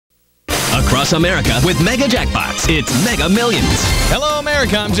across America with Mega Jackpots. It's Mega Millions. Hello,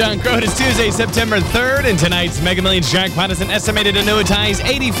 America. I'm John Crode. It's Tuesday, September 3rd, and tonight's Mega Millions jackpot is an estimated annuitized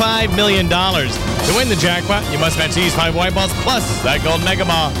 $85 million. To win the jackpot, you must match these 5 white balls plus that gold Mega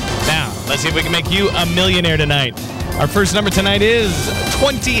Ball. Now, let's see if we can make you a millionaire tonight. Our first number tonight is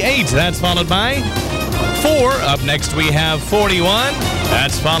 28. That's followed by 4. Up next, we have 41.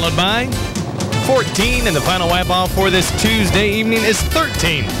 That's followed by 14. And the final white ball for this Tuesday evening is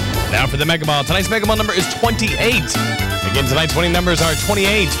 13. Now for the Mega Ball. Tonight's Mega Ball number is 28. Again, tonight's winning numbers are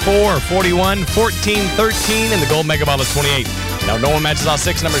 28, 4, 41, 14, 13, and the gold Mega Ball is 28. Now, no one matches all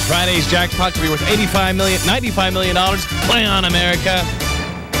 6 numbers. Friday's jackpot could be worth $95 million. Play on, America.